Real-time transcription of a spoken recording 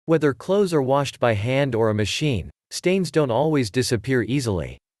Whether clothes are washed by hand or a machine, stains don't always disappear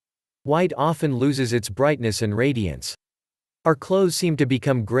easily. White often loses its brightness and radiance. Our clothes seem to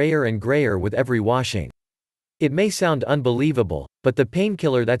become grayer and grayer with every washing. It may sound unbelievable, but the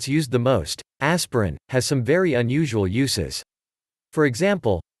painkiller that's used the most, aspirin, has some very unusual uses. For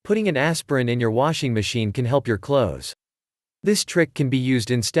example, putting an aspirin in your washing machine can help your clothes. This trick can be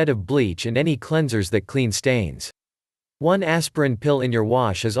used instead of bleach and any cleansers that clean stains. One aspirin pill in your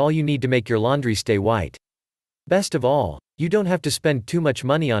wash is all you need to make your laundry stay white. Best of all, you don't have to stend too much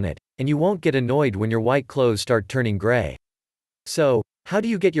money on it, and you won't get annoyed when your white clothes start turning gray. So, how do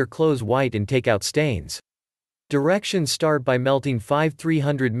you get your clothes white and take out stains? Directions: start by melting 5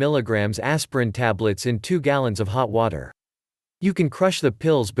 300 mg aspirin tablets in 2 gallons of hot water. You can crush the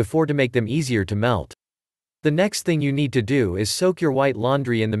pills before to make them easier to melt. The next thing you need to do is soak your white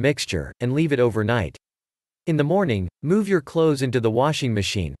laundry in the mixture, and leave it overnight. In the morning, move your clothes into the washing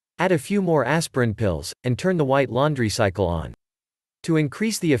machine, add a few more aspirin pills, and turn the white laundry cycle on. To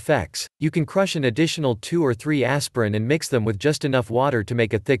increase the effects, you can crush an additional 2 or 3 aspirin and mix them with just enough water to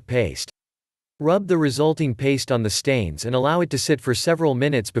make a thick paste. Rub the resulting paste on the stains and allow it to sit for several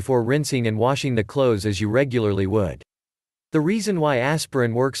minutes before rinsing and washing the clothes as you regularly would. The reason why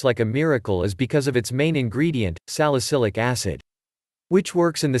aspirin works like a miracle is because of its main ingredient, salicylic acid, which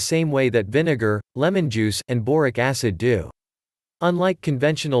works in the same way that vinegar, lemon juice, and boric acid do. Unlike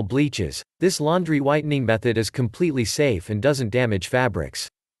conventional bleaches, this laundry whitening method is completely safe and doesn't damage fabrics.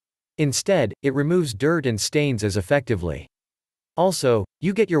 Instead, it removes dirt and stains as effectively. Also,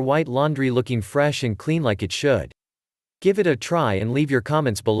 you get your white laundry looking fresh and clean like it should. Give it a try and leave your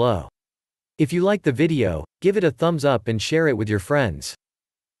comments below. If you like the video, give it a thumbs up and share it with your friends.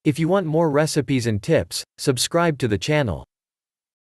 If you want more recipes and tips, subscribe to the channel.